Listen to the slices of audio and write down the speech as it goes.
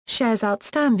Shares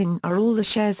outstanding are all the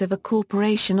shares of a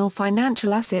corporation or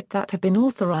financial asset that have been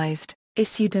authorized,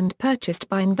 issued and purchased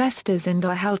by investors and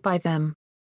are held by them.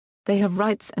 They have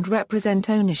rights and represent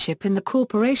ownership in the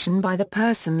corporation by the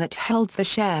person that holds the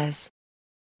shares.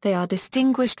 They are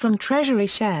distinguished from treasury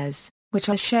shares, which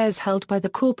are shares held by the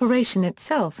corporation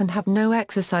itself and have no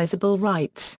exercisable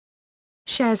rights.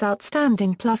 Shares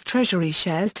outstanding plus treasury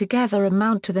shares together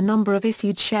amount to the number of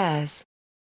issued shares.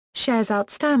 Shares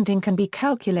outstanding can be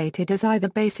calculated as either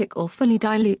basic or fully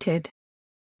diluted.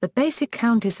 The basic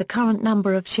count is the current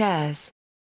number of shares.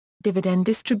 Dividend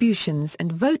distributions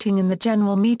and voting in the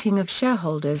general meeting of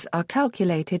shareholders are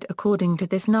calculated according to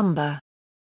this number.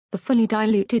 The fully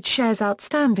diluted shares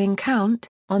outstanding count,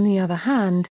 on the other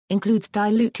hand, includes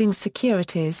diluting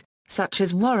securities, such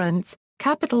as warrants,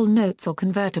 capital notes or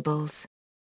convertibles.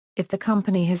 If the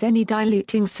company has any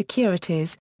diluting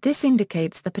securities, this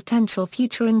indicates the potential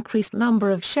future increased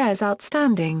number of shares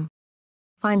outstanding.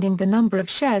 Finding the number of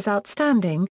shares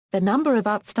outstanding, the number of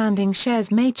outstanding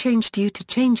shares may change due to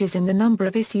changes in the number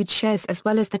of issued shares as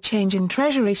well as the change in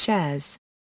treasury shares.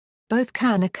 Both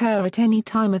can occur at any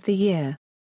time of the year.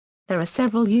 There are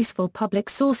several useful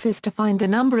public sources to find the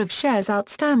number of shares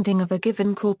outstanding of a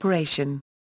given corporation.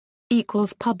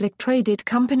 Public traded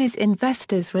companies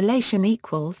investors relation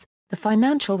equals. The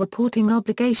financial reporting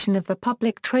obligation of the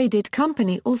public traded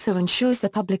company also ensures the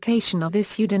publication of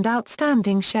issued and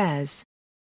outstanding shares.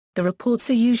 The reports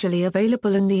are usually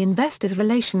available in the Investors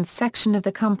Relations section of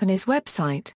the company's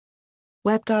website.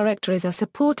 Web directories are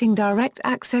supporting direct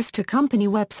access to company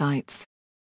websites.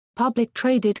 Public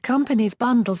traded companies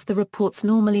bundles the reports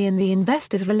normally in the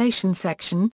Investors Relations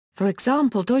section, for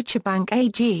example Deutsche Bank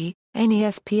AG,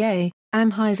 NESPA,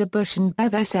 Anheuser-Busch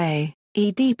InBev SA,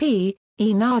 EDP,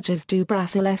 Energies do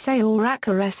Brasil SA or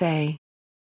Acer SA.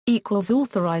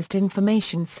 Authorized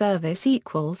information service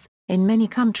equals. In many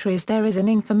countries there is an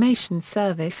information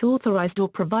service authorized or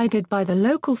provided by the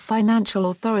local financial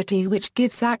authority which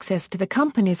gives access to the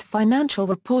company's financial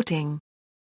reporting.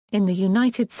 In the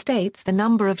United States the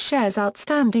number of shares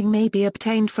outstanding may be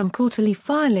obtained from quarterly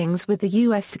filings with the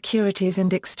U.S. Securities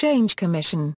and Exchange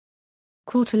Commission.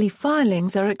 Quarterly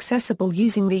filings are accessible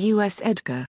using the U.S.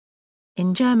 EDGAR.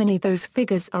 In Germany those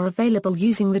figures are available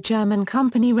using the German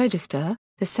Company Register,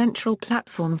 the central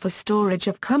platform for storage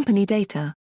of company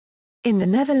data. In the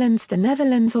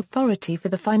Netherlands Authority for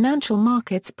the Financial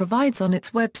Markets provides on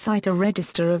its website a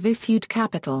register of issued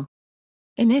capital.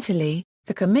 In Italy,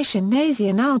 the Commissione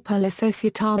Nazionale per la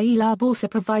Società e la Borsa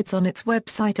provides on its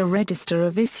website a register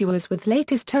of issuers with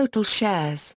latest total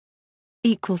shares.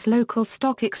 Local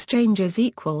stock exchanges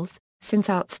equals.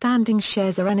 Since outstanding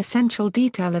shares are an essential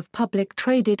detail of public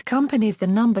traded companies, the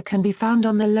number can be found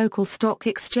on the local stock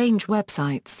exchange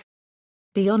websites.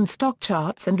 Beyond stock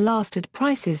charts and lasted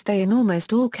prices, they in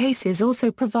almost all cases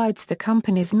also provides the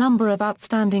company's number of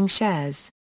outstanding shares.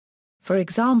 For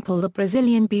example, the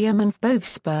Brazilian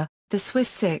BM&FBovespa, the Swiss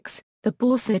SIX, the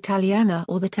Borsa Italiana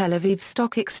or the Tel Aviv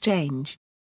Stock Exchange.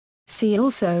 See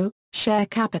also, share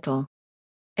capital.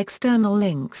 External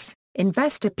links,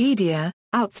 Investopedia,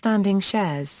 outstanding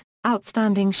shares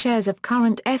of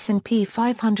current S&P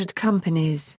 500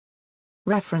 companies.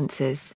 References